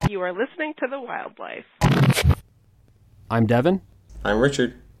You are listening to The Wildlife. I'm Devon. I'm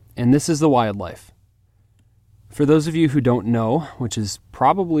Richard. And this is The Wildlife. For those of you who don't know, which is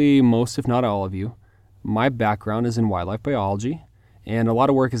probably most if not all of you, my background is in wildlife biology and a lot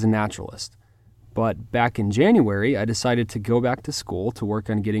of work as a naturalist. But back in January, I decided to go back to school to work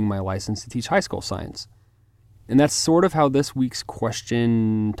on getting my license to teach high school science. And that's sort of how this week's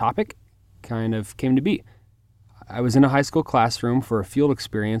question topic kind of came to be. I was in a high school classroom for a field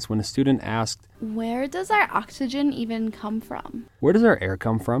experience when a student asked, "Where does our oxygen even come from?" "Where does our air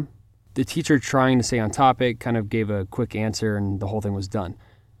come from?" The teacher, trying to stay on topic, kind of gave a quick answer and the whole thing was done.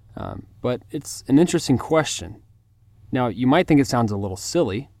 But it's an interesting question. Now, you might think it sounds a little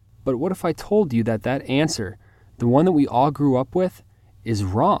silly, but what if I told you that that answer, the one that we all grew up with, is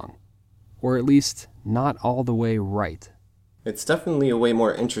wrong? Or at least not all the way right? It's definitely a way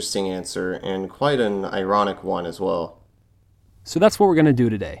more interesting answer, and quite an ironic one as well. So that's what we're going to do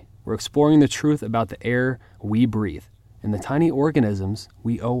today. We're exploring the truth about the air we breathe and the tiny organisms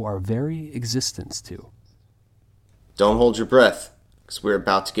we owe our very existence to. Don't hold your breath, because we're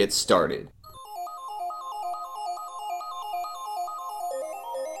about to get started.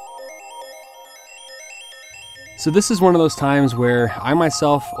 So this is one of those times where I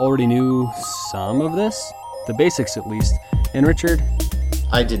myself already knew some of this, the basics at least. And Richard?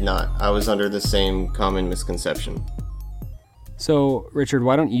 I did not. I was under the same common misconception. So, Richard,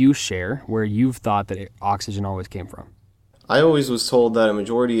 why don't you share where you've thought that oxygen always came from? I always was told that a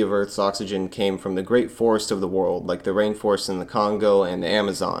majority of Earth's oxygen came from the great forests of the world, like the rainforests in the Congo and the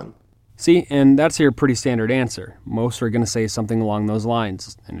Amazon. See, and that's your pretty standard answer. Most are going to say something along those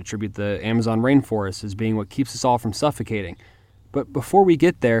lines and attribute the Amazon rainforest as being what keeps us all from suffocating. But before we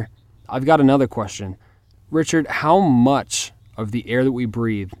get there, I've got another question. Richard, how much of the air that we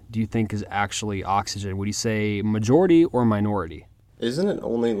breathe do you think is actually oxygen? Would you say majority or minority? Isn't it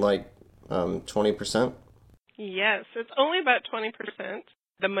only like 20%? Yes, it's only about 20%.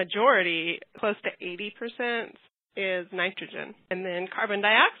 The majority, close to 80%, is nitrogen. And then carbon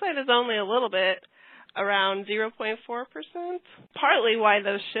dioxide is only a little bit, around 0.4%. Partly why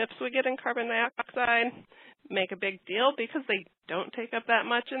those ships we get in carbon dioxide make a big deal, because they don't take up that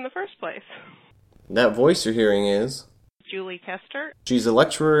much in the first place. That voice you're hearing is Julie Koester. She's a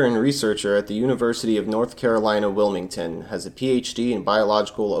lecturer and researcher at the University of North Carolina, Wilmington, has a PhD in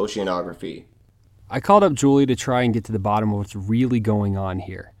biological oceanography. I called up Julie to try and get to the bottom of what's really going on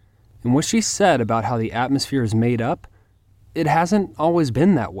here. And what she said about how the atmosphere is made up, it hasn't always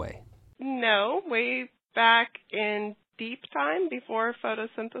been that way. No, way back in deep time, before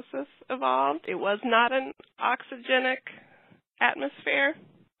photosynthesis evolved, it was not an oxygenic atmosphere.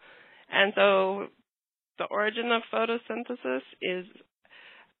 And so the origin of photosynthesis is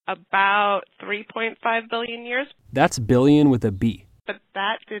about 3.5 billion years. That's billion with a B. But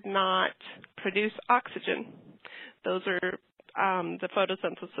that did not produce oxygen. Those are the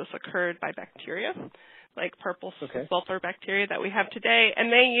photosynthesis occurred by bacteria, like purple sulfur bacteria that we have today,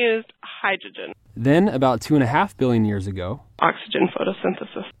 and they used hydrogen. Then, about 2.5 billion years ago, oxygen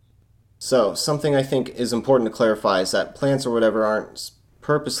photosynthesis. So, something I think is important to clarify is that plants or whatever aren't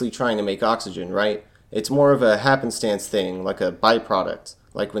purposely trying to make oxygen, right? It's more of a happenstance thing, like a byproduct,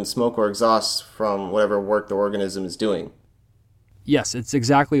 like when smoke or exhaust from whatever work the organism is doing. Yes, it's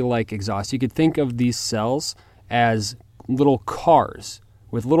exactly like exhaust. You could think of these cells as little cars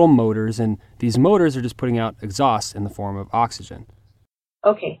with little motors, and these motors are just putting out exhaust in the form of oxygen.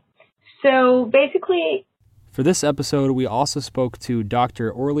 Okay, so basically... For this episode, we also spoke to Dr.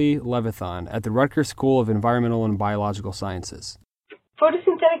 Orly Levithan at the Rutgers School of Environmental and Biological Sciences.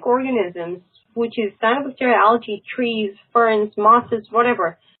 Photosynthetic organisms, which is cyanobacteria, algae, trees, ferns, mosses,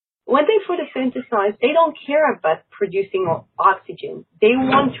 whatever, when they photosynthesize, they don't care about producing oxygen. They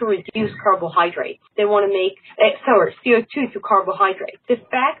want to reduce carbohydrates. They want to make CO2 to carbohydrates. The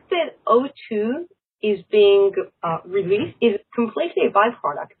fact that O2 is being released is completely a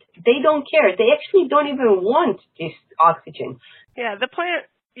byproduct. They don't care. They actually don't even want this oxygen. Yeah, the plant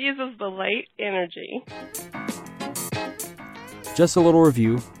uses the light energy. Just a little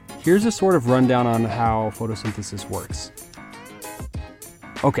review. Here's a sort of rundown on how photosynthesis works.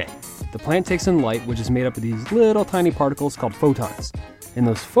 Okay, the plant takes in light, which is made up of these little tiny particles called photons. And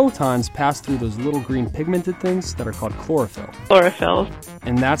those photons pass through those little green pigmented things that are called chlorophyll. Chlorophyll.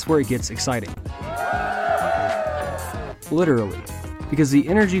 And that's where it gets exciting. Literally. Because the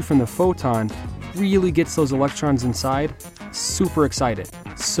energy from the photon really gets those electrons inside super excited.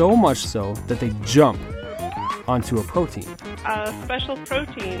 So much so that they jump onto a protein. A special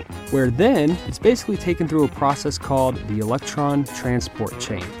protein. Where then it's basically taken through a process called the electron transport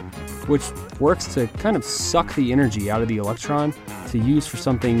chain, which works to kind of suck the energy out of the electron to use for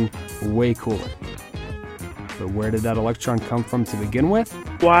something way cooler. But where did that electron come from to begin with?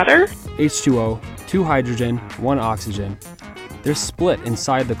 Water? H2O, 2 hydrogen, 1 oxygen. They're split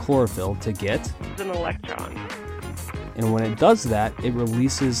inside the chlorophyll to get An electron. and when it does that, it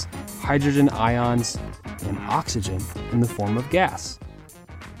releases hydrogen ions and oxygen in the form of gas.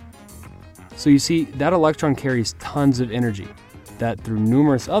 So you see, that electron carries tons of energy that through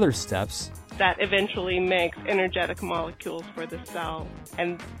numerous other steps That eventually makes energetic molecules for the cell.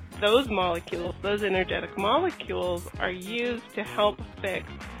 And those molecules, those energetic molecules, are used to help fix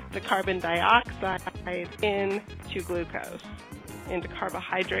the carbon dioxide into glucose, into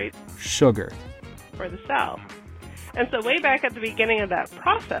carbohydrates, sugar. for the cell. And so way back at the beginning of that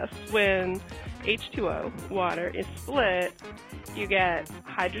process, when H2O, water, is split, you get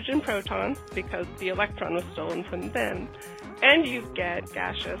hydrogen protons because the electron was stolen from them, and you get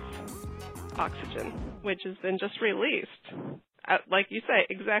gaseous oxygen, which is then just released, like you say,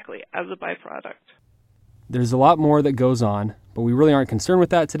 exactly, as a byproduct. There's a lot more that goes on, but we really aren't concerned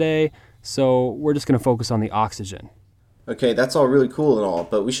with that today, so we're just going to focus on the oxygen. Okay, that's all really cool and all,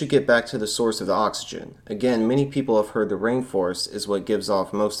 but we should get back to the source of the oxygen. Again, many people have heard the rainforest is what gives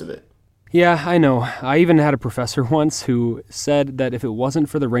off most of it. Yeah, I know. I even had a professor once who said that if it wasn't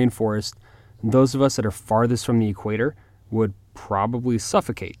for the rainforest, those of us that are farthest from the equator would probably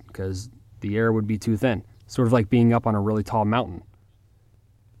suffocate because the air would be too thin, sort of like being up on a really tall mountain.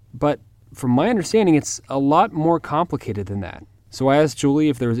 But from my understanding, it's a lot more complicated than that. So I asked Julie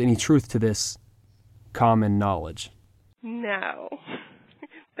if there was any truth to this common knowledge. No,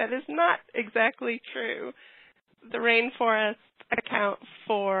 that is not exactly true. The rainforests account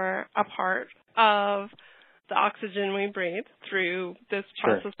for a part of the oxygen we breathe through this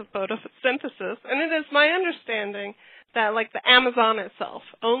process of photosynthesis. And it is my understanding that, like, the Amazon itself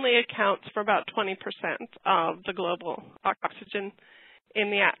only accounts for about 20% of the global oxygen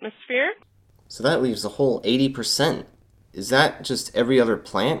in the atmosphere. So that leaves the whole 80%. Is that just every other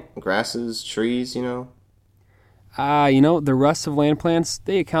plant? Grasses, trees, you know? The rest of land plants,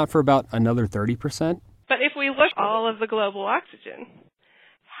 they account for about another 30%. But if we look at all of the global oxygen,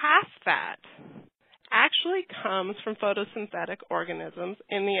 half that actually comes from photosynthetic organisms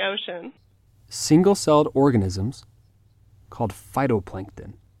in the ocean. Single-celled organisms called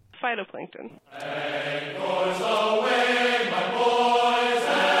phytoplankton. Phytoplankton.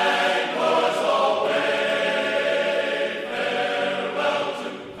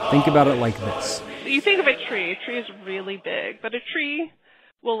 Think about it like this. You think of a tree is really big, but a tree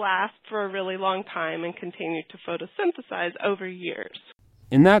will last for a really long time and continue to photosynthesize over years.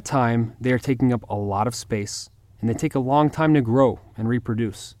 In that time, they are taking up a lot of space, and they take a long time to grow and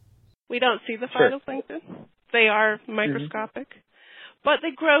reproduce. We don't see the phytoplankton. They are microscopic, but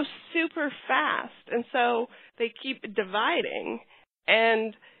they grow super fast, and so they keep dividing.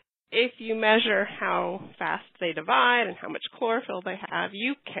 And if you measure how fast they divide and how much chlorophyll they have,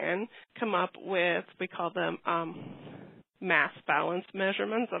 you can come up with, we call them mass balance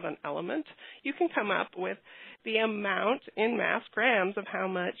measurements of an element. You can come up with the amount in mass grams of how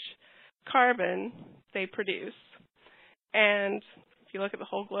much carbon they produce. And if you look at the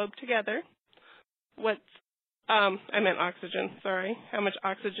whole globe together, I meant oxygen, sorry, how much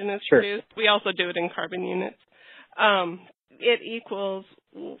oxygen is produced. We also do it in carbon units. It equals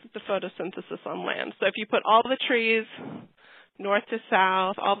the photosynthesis on land. So if you put all the trees north to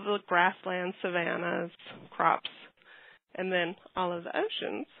south, all the grasslands, savannas, crops, and then all of the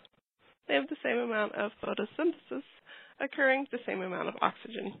oceans, they have the same amount of photosynthesis occurring, the same amount of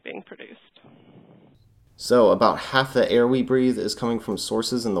oxygen being produced. So about half the air we breathe is coming from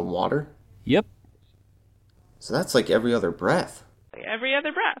sources in the water? Yep. So that's like every other breath. Every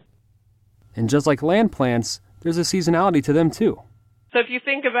other breath. And just like land plants, there's a seasonality to them too. So if you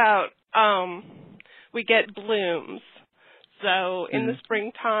think about, we get blooms. So in the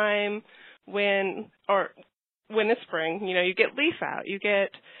springtime, when it's spring, you get leaf out. You get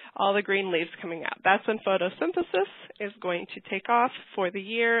all the green leaves coming out. That's when photosynthesis is going to take off for the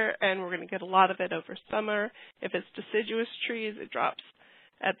year, and we're going to get a lot of it over summer. If it's deciduous trees, it drops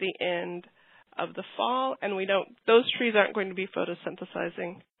at the end of the fall, and those trees aren't going to be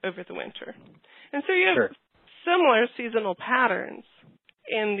photosynthesizing over the winter. And so you have similar seasonal patterns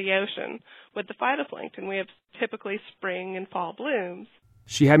in the ocean with the phytoplankton. We have typically spring and fall blooms.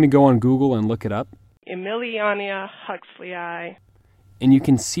 She had me go on Google and look it up. Emiliania huxleyi. And you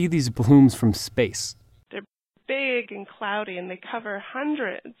can see these blooms from space. They're big and cloudy, and they cover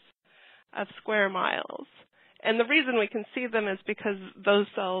hundreds of square miles. And the reason we can see them is because those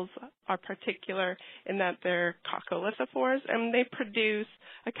cells are particular in that they're coccolithophores, and they produce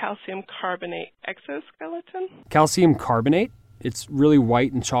a calcium carbonate exoskeleton. Calcium carbonate? It's really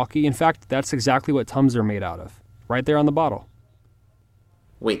white and chalky. In fact, that's exactly what Tums are made out of, right there on the bottle.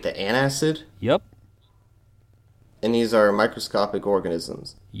 Wait, the antacid? Yep. And these are microscopic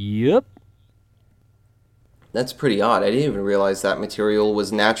organisms? Yep. That's pretty odd. I didn't even realize that material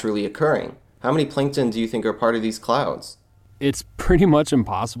was naturally occurring. How many plankton do you think are part of these clouds? It's pretty much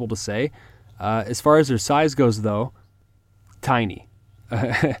impossible to say. As far as their size goes, though, tiny.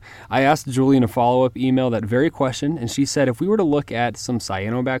 I asked Julie in a follow-up email that very question, and she said if we were to look at some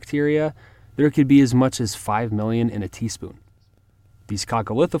cyanobacteria, there could be as much as 5 million in a teaspoon. These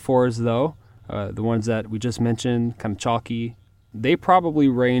coccolithophores, though, the ones that we just mentioned, kind of chalky, they probably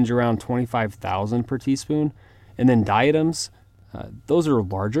range around 25,000 per teaspoon. And then diatoms, those are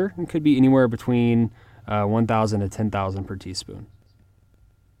larger and could be anywhere between 1,000 to 10,000 per teaspoon.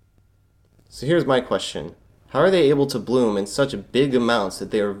 So here's my question. How are they able to bloom in such big amounts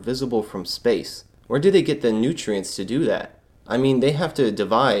that they are visible from space? Where do they get the nutrients to do that? I mean, they have to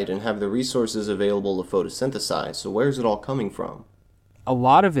divide and have the resources available to photosynthesize, so where's it all coming from? A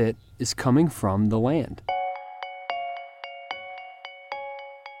lot of it is coming from the land.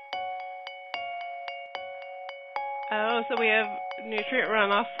 Oh, so we have nutrient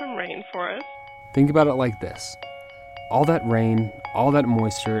runoff from rainforests. Think about it like this. All that rain, all that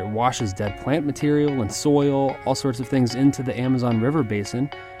moisture, it washes dead plant material and soil, all sorts of things into the Amazon River basin,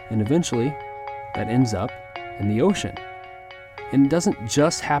 and eventually that ends up in the ocean. And it doesn't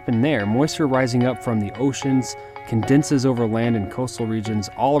just happen there. Moisture rising up from the oceans condenses over land in coastal regions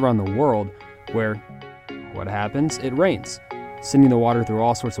all around the world where, what happens? It rains, sending the water through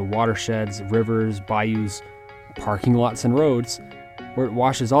all sorts of watersheds, rivers, bayous, parking lots, and roads, where it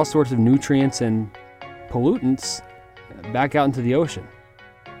washes all sorts of nutrients and pollutants back out into the ocean.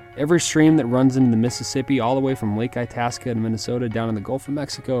 Every stream that runs into the Mississippi, all the way from Lake Itasca in Minnesota down in the Gulf of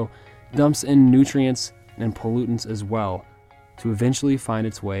Mexico, dumps in nutrients and pollutants as well to eventually find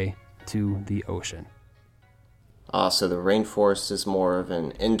its way to the ocean. So the rainforest is more of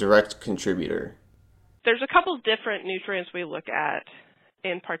an indirect contributor. There's a couple different nutrients we look at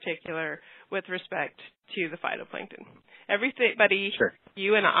in particular with respect to the phytoplankton. Everybody, Sure.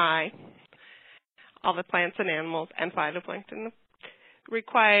 You and I, all the plants and animals and phytoplankton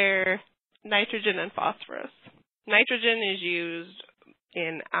require nitrogen and phosphorus. Nitrogen is used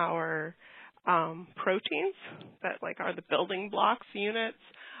in our proteins that are the building blocks units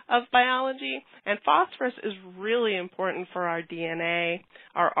of biology, and phosphorus is really important for our DNA,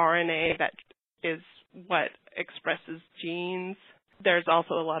 our RNA, that is what expresses genes. There's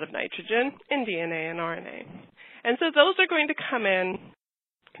also a lot of nitrogen in DNA and RNA. And so those are going to come in.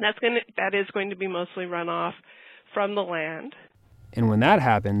 That is going to be mostly runoff from the land. And when that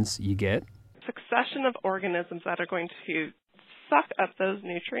happens, you get Succession of organisms that are going to suck up those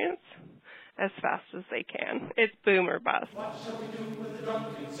nutrients as fast as they can. It's boom or bust. What shall we do with the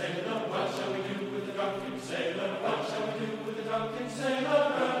drunken sailor? What shall we do with the drunken sailor? What shall we do with the drunken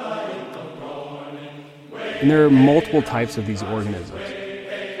sailor? Early in the morning. and there are multiple types of these organisms.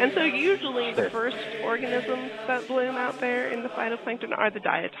 And so usually the first organisms that bloom out there in the phytoplankton are the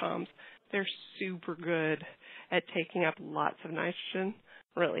diatoms. They're super good at taking up lots of nitrogen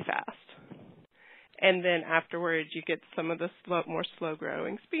really fast. And then afterwards you get some of the more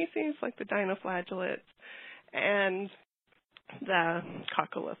slow-growing species like the dinoflagellates and the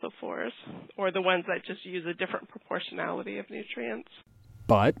coccolithophores, or the ones that just use a different proportionality of nutrients.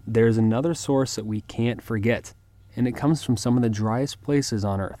 But there's another source that we can't forget, and it comes from some of the driest places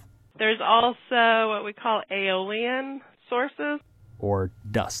on Earth. There's also what we call aeolian sources. Or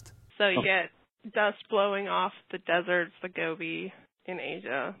dust. So you get dust blowing off the deserts, the Gobi in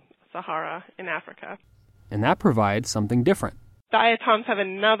Asia, Sahara in Africa. And that provides something different. Diatoms have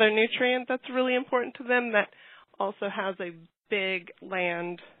another nutrient that's really important to them that also has a big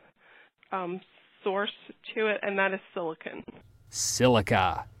land source to it, and that is silicon.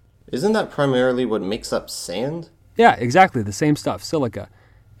 Silica. Isn't that primarily what makes up sand? Yeah, exactly, the same stuff, silica.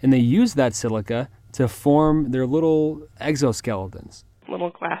 And they use that silica to form their little exoskeletons. Little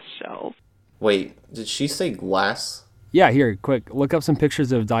glass shells. Wait, did she say glass? Yeah, here, quick, look up some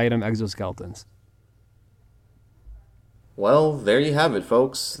pictures of diatom exoskeletons. Well, there you have it,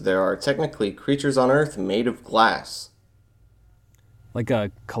 folks. There are technically creatures on Earth made of glass. Like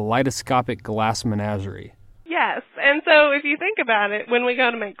a kaleidoscopic glass menagerie. Yes, and so if you think about it, when we go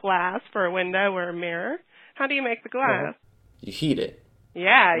to make glass for a window or a mirror, how do you make the glass? You heat it.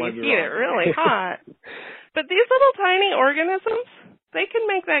 Yeah, you heat it really hot. But these little tiny organisms, they can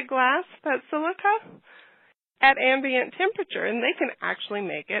make that glass, that silica, at ambient temperature, and they can actually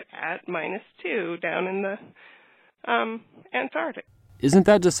make it at -2 down in the Antarctic. Isn't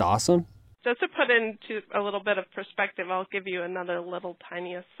that just awesome? Just to put into a little bit of perspective, I'll give you another little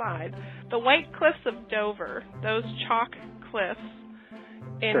tiny aside. The White Cliffs of Dover, those chalk cliffs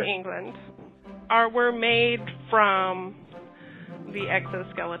in England, were made from the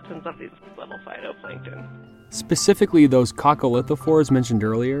exoskeletons of these little phytoplankton. Specifically, those coccolithophores mentioned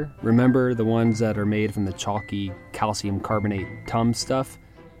earlier, remember the ones that are made from the chalky calcium carbonate tum stuff?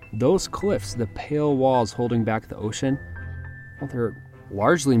 Those cliffs, the pale walls holding back the ocean, well, they're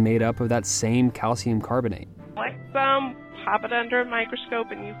largely made up of that same calcium carbonate. Like some, pop it under a microscope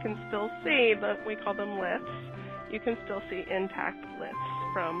and you can still see, we call them liths, you can still see intact liths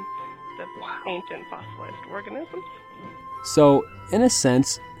from the ancient fossilized organisms. So, in a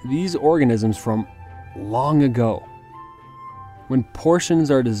sense, these organisms from long ago, when portions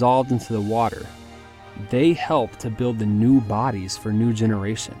are dissolved into the water, they help to build the new bodies for new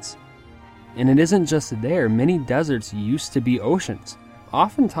generations. And it isn't just there, many deserts used to be oceans.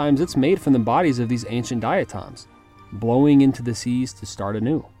 Oftentimes it's made from the bodies of these ancient diatoms, blowing into the seas to start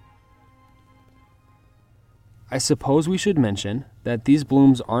anew. I suppose we should mention that these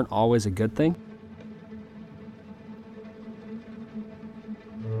blooms aren't always a good thing.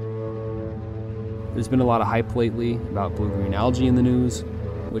 There's been a lot of hype lately about blue-green algae in the news,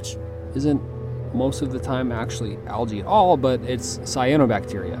 which isn't most of the time actually algae at all, but it's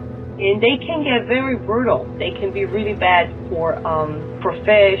cyanobacteria. And they can get very brutal. They can be really bad for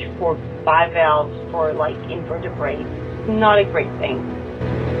fish, for bivalves, for like invertebrates. Not a great thing.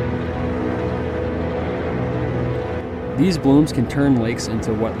 These blooms can turn lakes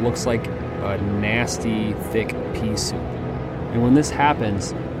into what looks like a nasty, thick pea soup. And when this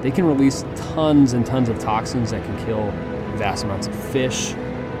happens, they can release tons and tons of toxins that can kill vast amounts of fish,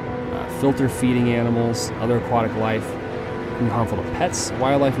 filter feeding animals, other aquatic life, can be harmful to pets,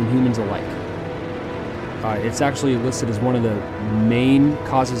 wildlife, and humans alike. It's actually listed as one of the main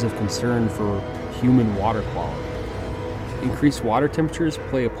causes of concern for human water quality. Increased water temperatures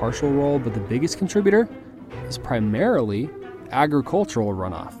play a partial role, but the biggest contributor is primarily agricultural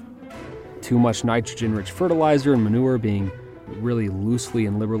runoff. Too much nitrogen-rich fertilizer and manure being really loosely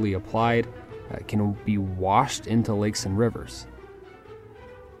and liberally applied can be washed into lakes and rivers.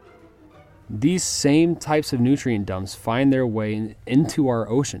 These same types of nutrient dumps find their way into our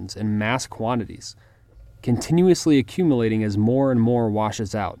oceans in mass quantities, continuously accumulating as more and more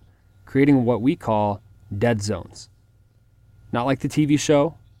washes out, creating what we call dead zones. Not like the TV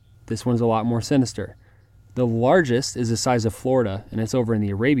show, this one's a lot more sinister. The largest is the size of Florida, and it's over in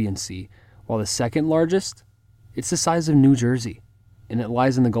the Arabian Sea, while the second largest, it's the size of New Jersey, and it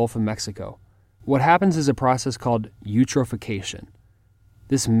lies in the Gulf of Mexico. What happens is a process called eutrophication.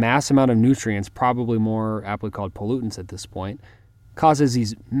 This mass amount of nutrients, probably more aptly called pollutants at this point, causes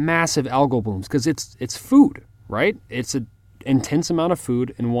these massive algal blooms because it's food, right? It's an intense amount of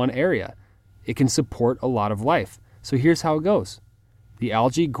food in one area. It can support a lot of life. So here's how it goes. The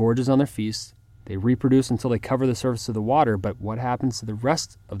algae gorges on their feast. They reproduce until they cover the surface of the water, but what happens to the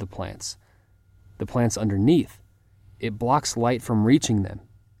rest of the plants? The plants underneath, it blocks light from reaching them.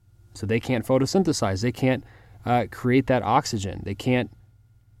 So they can't photosynthesize. They can't create that oxygen. They can't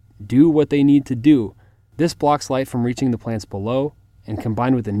do what they need to do. This blocks light from reaching the plants below, and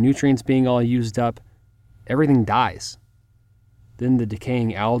combined with the nutrients being all used up, everything dies. Then the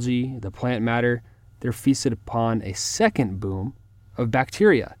decaying algae, the plant matter, they're feasted upon a second boom of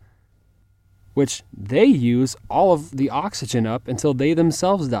bacteria, which they use all of the oxygen up until they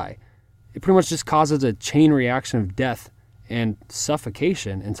themselves die. It pretty much just causes a chain reaction of death and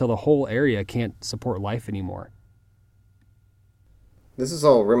suffocation until the whole area can't support life anymore. This is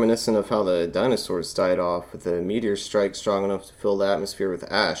all reminiscent of how the dinosaurs died off with a meteor strike strong enough to fill the atmosphere with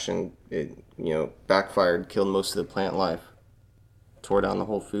ash, and it, backfired, killed most of the plant life, tore down the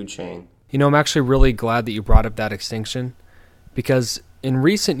whole food chain. I'm actually really glad that you brought up that extinction, because in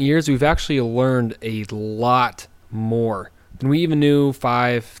recent years we've actually learned a lot more than we even knew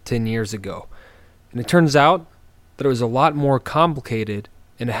 5-10 years ago. And it turns out that it was a lot more complicated,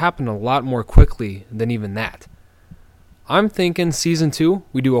 and it happened a lot more quickly than even that. I'm thinking season 2,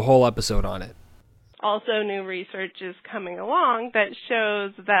 we do a whole episode on it. Also, new research is coming along that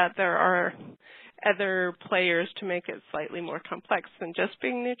shows that there are other players to make it slightly more complex than just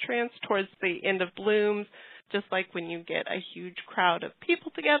being nutrients towards the end of blooms, just like when you get a huge crowd of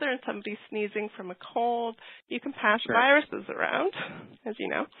people together and somebody's sneezing from a cold, you can pass viruses around, as you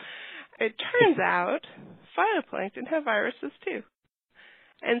know. It turns out phytoplankton have viruses too.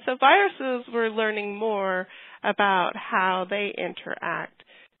 And so viruses, we're learning more about how they interact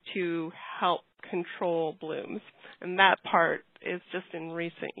to help control blooms. And that part is just in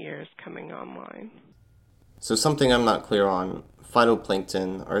recent years coming online. So something I'm not clear on,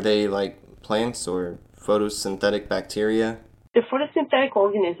 phytoplankton, are they like plants or photosynthetic bacteria? The photosynthetic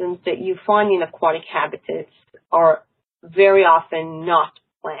organisms that you find in aquatic habitats are very often not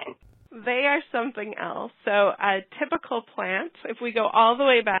plants. They are something else. So a typical plant, if we go all the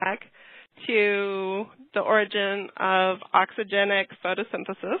way back to the origin of oxygenic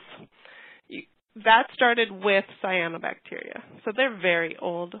photosynthesis, that started with cyanobacteria. So they're very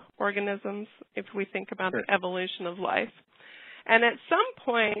old organisms if we think about the evolution of life. And at some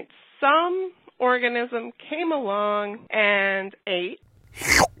point, some organism came along and ate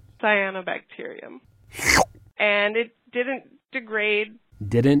cyanobacterium. And it didn't degrade.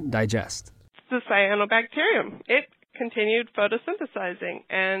 Didn't digest. The cyanobacterium. It continued photosynthesizing.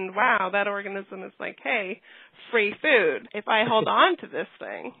 And wow, that organism is like, hey, free food. If I hold on to this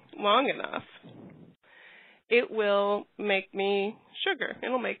thing long enough, it will make me sugar.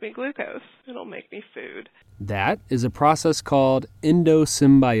 It'll make me glucose. It'll make me food. That is a process called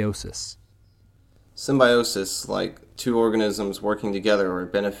endosymbiosis. Symbiosis, like two organisms working together or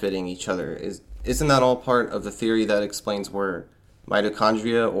benefiting each other, isn't that all part of the theory that explains where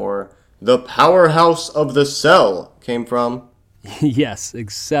mitochondria, or the powerhouse of the cell, came from? Yes,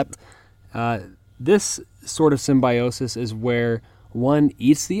 except this sort of symbiosis is where one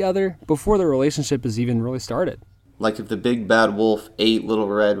eats the other before the relationship is even really started. Like if the big bad wolf ate Little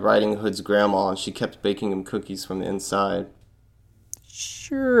Red Riding Hood's grandma and she kept baking him cookies from the inside.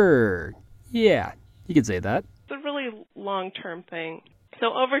 Sure. Yeah, you could say that. It's a really long-term thing. So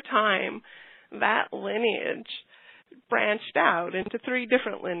over time, that lineage branched out into 3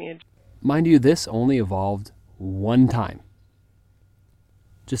 different lineages. Mind you, this only evolved one time.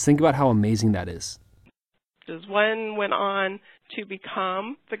 Just think about how amazing that is. One went on to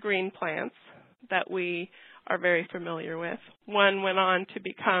become the green plants that we are very familiar with. One went on to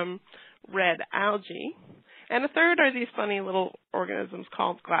become red algae. And a third are these funny little organisms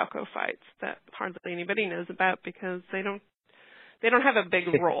called glaucophytes that hardly anybody knows about because they don't have a big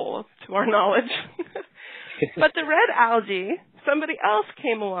role to our knowledge. But the red algae, somebody else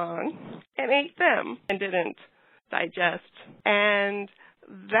came along and ate them and didn't digest. And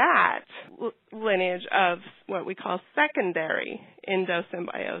that lineage of what we call secondary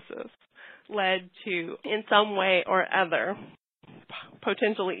endosymbiosis led to, in some way or other,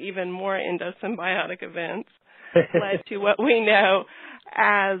 potentially even more endosymbiotic events, led to what we know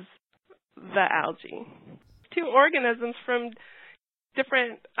as the algae. 2 organisms from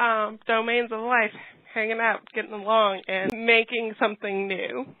different domains of life hanging out, getting along, and making something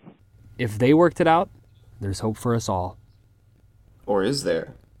new. If they worked it out, there's hope for us all. Or is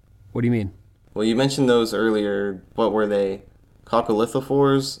there? What do you mean? Well, you mentioned those earlier. What were they?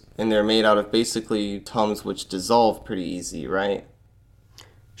 Coccolithophores? And they're made out of basically tums which dissolve pretty easy, right?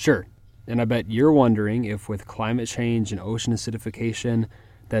 Sure. And I bet you're wondering if with climate change and ocean acidification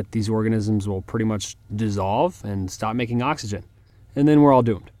that these organisms will pretty much dissolve and stop making oxygen. And then we're all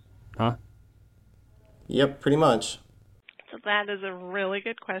doomed. Huh? Yep, pretty much. So that is a really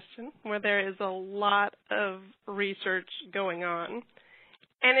good question where there is a lot of research going on.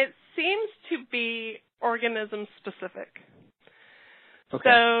 And it seems to be organism specific. Okay.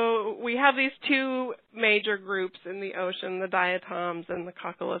 So we have these 2 major groups in the ocean, the diatoms and the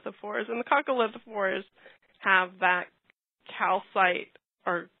coccolithophores. And the coccolithophores have that calcite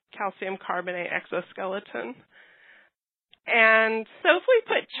or calcium carbonate exoskeleton. And so if we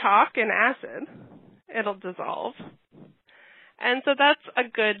put chalk and acid, it'll dissolve. And so that's a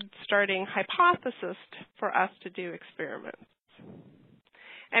good starting hypothesis for us to do experiments.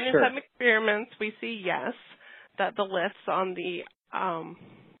 And in some experiments, we see, yes, that the lifts on the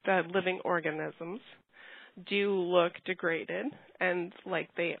living organisms do look degraded and like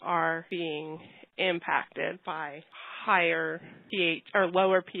they are being impacted by higher pH or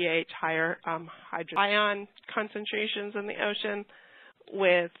lower pH, higher hydrogen ion concentrations in the ocean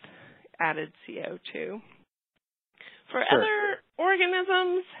with added CO2. For other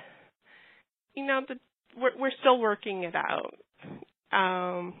organisms, you know, we're still working it out.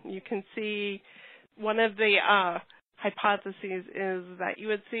 You can see one of the hypotheses is that you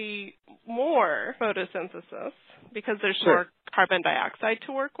would see more photosynthesis because there's more carbon dioxide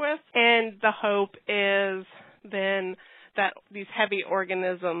to work with. And the hope is then that these heavy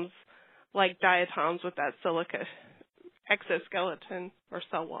organisms like diatoms with that silica exoskeleton or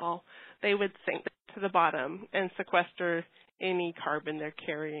cell wall, they would sink to the bottom and sequester any carbon they're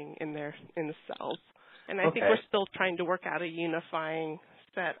carrying in the cells. And I think we're still trying to work out a unifying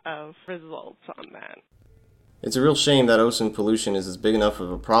set of results on that. It's a real shame that ocean pollution is as big enough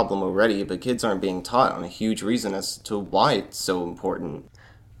of a problem already, but kids aren't being taught on a huge reason as to why it's so important.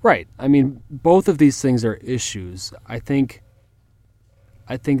 Right. I mean, both of these things are issues. I think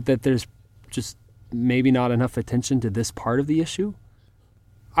that there's just maybe not enough attention to this part of the issue?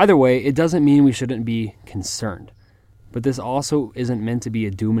 Either way, it doesn't mean we shouldn't be concerned. But this also isn't meant to be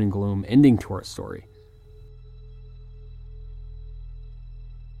a doom and gloom ending to our story.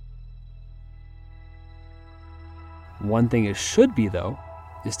 One thing it should be, though,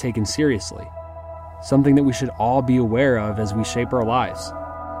 is taken seriously. Something that we should all be aware of as we shape our lives.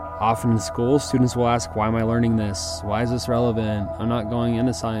 Often in school, students will ask, why am I learning this? Why is this relevant? I'm not going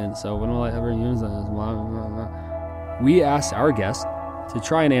into science, so when will I ever use this? Blah, blah, blah. We asked our guest to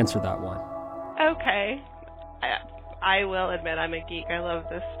try and answer that one. Okay. I will admit I'm a geek. I love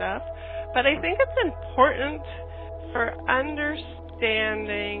this stuff. But I think it's important for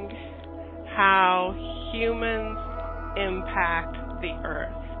understanding how humans impact the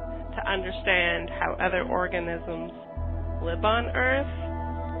Earth, to understand how other organisms live on Earth.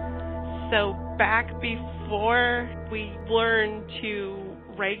 So back before we learned to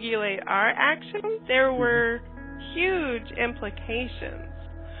regulate our actions, there were huge implications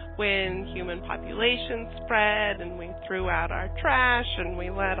when human populations spread and we threw out our trash and we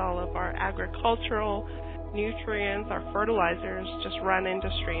let all of our agricultural nutrients, our fertilizers, just run into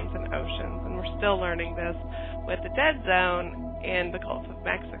streams and oceans. And we're still learning this with the dead zone in the Gulf of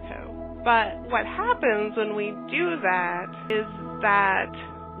Mexico. But what happens when we do that is that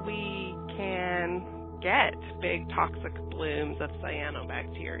we can get big toxic blooms of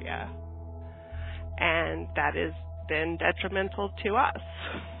cyanobacteria. And that is then detrimental to us.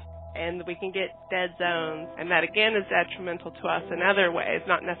 And we can get dead zones, and that again is detrimental to us in other ways,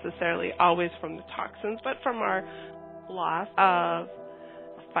 not necessarily always from the toxins, but from our loss of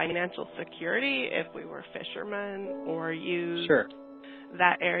financial security if we were fishermen or used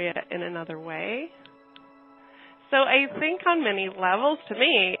that area in another way. So I think on many levels, to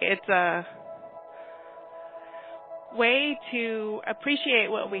me, it's a way to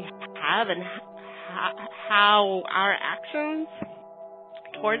appreciate what we have and how our actions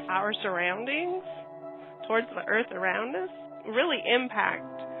towards our surroundings, towards the earth around us, really impact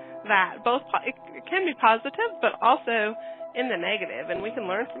that. Both it can be positive, but also in the negative, and we can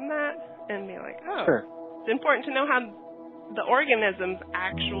learn from that and be like, it's important to know how the organisms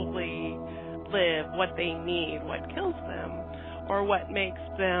actually live, what they need, what kills them, or what makes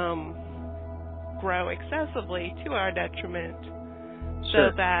them grow excessively to our detriment, so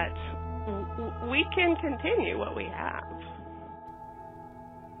that we can continue what we have.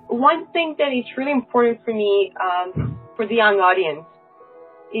 One thing that is really important for me, for the young audience,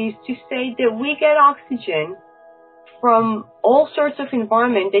 is to say that we get oxygen from all sorts of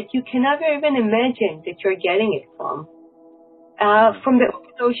environment that you can never even imagine that you're getting it from the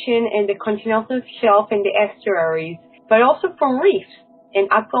ocean and the continental shelf and the estuaries, but also from reefs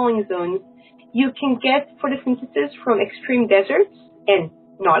and upwelling zones. You can get photosynthesis from extreme deserts and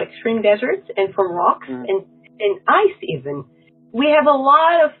not extreme deserts, and from rocks and ice even. We have a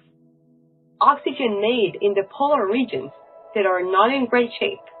lot of oxygen made in the polar regions that are not in great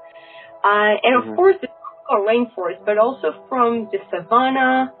shape. And of course, the tropical rainforest, but also from the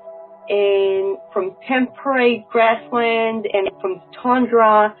savanna and from temperate grassland and from the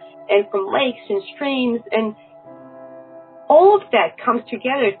tundra and from lakes and streams. And all of that comes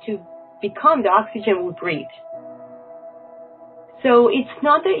together to become the oxygen we breathe. So it's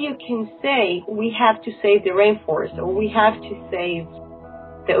not that you can say we have to save the rainforest or we have to save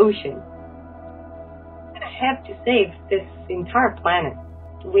the ocean. We have to save this entire planet.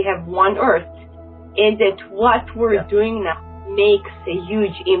 We have one Earth, and that what we're doing now makes a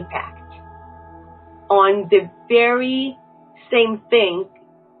huge impact on the very same thing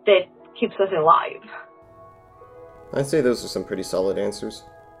that keeps us alive. I'd say those are some pretty solid answers.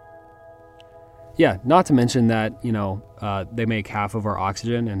 Yeah, not to mention that, they make half of our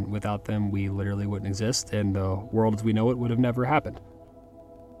oxygen, and without them, we literally wouldn't exist, and the world as we know it would have never happened.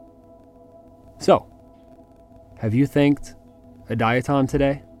 So, have you thanked a diatom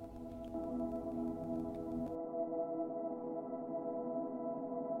today?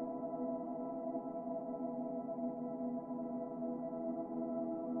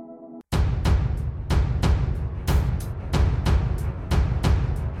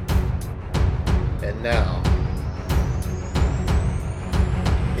 And now,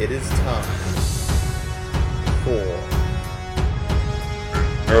 it is time for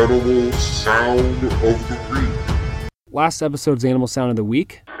Animal Sound of the Week. Last episode's Animal Sound of the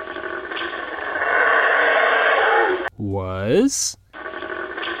Week was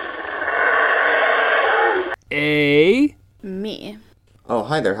me. Oh,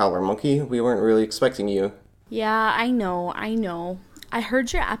 hi there, Howler Monkey. We weren't really expecting you. Yeah, I know. I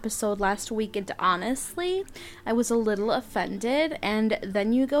heard your episode last week, and honestly, I was a little offended, and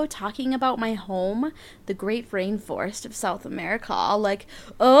then you go talking about my home, the great rainforest of South America, all like,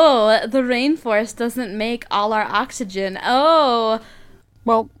 oh, the rainforest doesn't make all our oxygen, oh.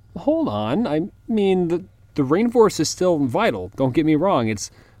 Well, hold on. I mean, the rainforest is still vital. Don't get me wrong.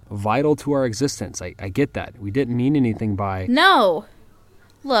 It's vital to our existence. I get that. We didn't mean anything by... No.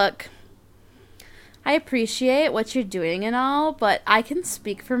 Look, I appreciate what you're doing and all, but I can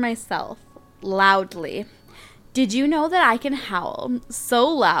speak for myself loudly. Did you know that I can howl so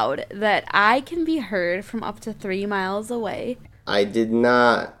loud that I can be heard from up to 3 miles away? I did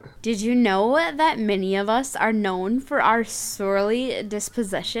not. Did you know that many of us are known for our surly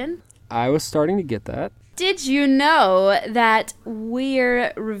disposition? I was starting to get that. Did you know that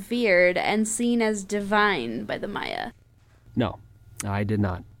we're revered and seen as divine by the Maya? No, I did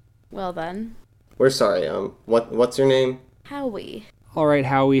not. Well then. We're sorry, what's your name? Howie. All right,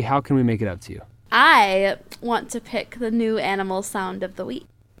 Howie, how can we make it up to you? I want to pick the new animal sound of the week.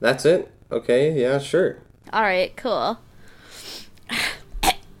 That's it? Okay, yeah, sure. All right, cool.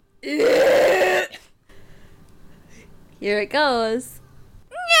 Here it goes.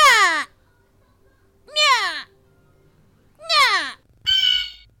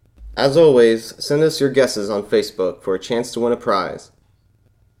 As always, send us your guesses on Facebook for a chance to win a prize.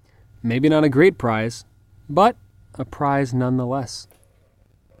 Maybe not a great prize, but a prize nonetheless.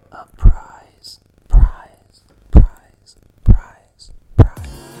 A prize.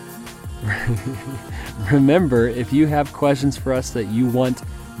 Remember, if you have questions for us that you want,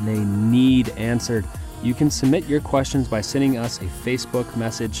 they need answered, you can submit your questions by sending us a Facebook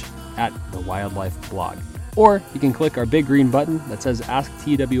message at the Wildlife Blog. Or you can click our big green button that says Ask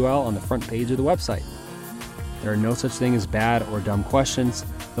TWL on the front page of the website. There are no such thing as bad or dumb questions.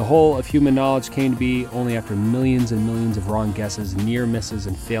 The whole of human knowledge came to be only after millions and millions of wrong guesses, near misses,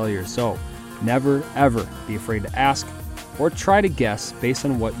 and failures. So never, ever be afraid to ask or try to guess based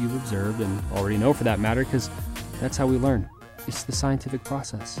on what you've observed and already know for that matter, because that's how we learn. It's the scientific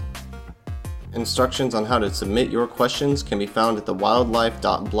process. Instructions on how to submit your questions can be found at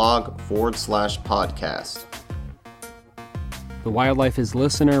thewildlife.blog/podcast. The Wildlife is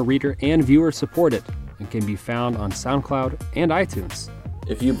listener, reader, and viewer supported and can be found on SoundCloud and iTunes.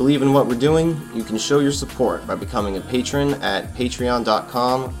 If you believe in what we're doing, you can show your support by becoming a patron at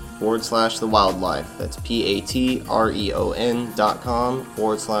patreon.com/thewildlife. That's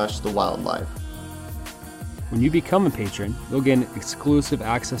patreon.com/thewildlife. When you become a patron, you'll gain exclusive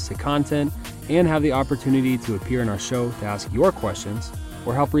access to content and have the opportunity to appear in our show to ask your questions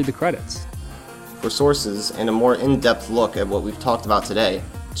or help read the credits. For sources and a more in-depth look at what we've talked about today,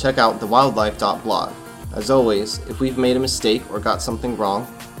 check out thewildlife.blog. As always, if we've made a mistake or got something wrong,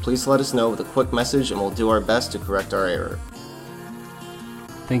 please let us know with a quick message and we'll do our best to correct our error.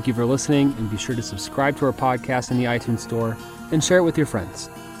 Thank you for listening, and be sure to subscribe to our podcast in the iTunes Store and share it with your friends.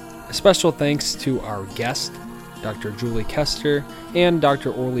 A special thanks to our guest, Dr. Julie Koester and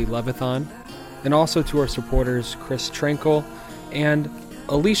Dr. Orly Levithan, and also to our supporters Chris Trankel and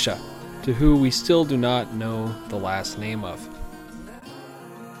Alicia, to who we still do not know the last name of.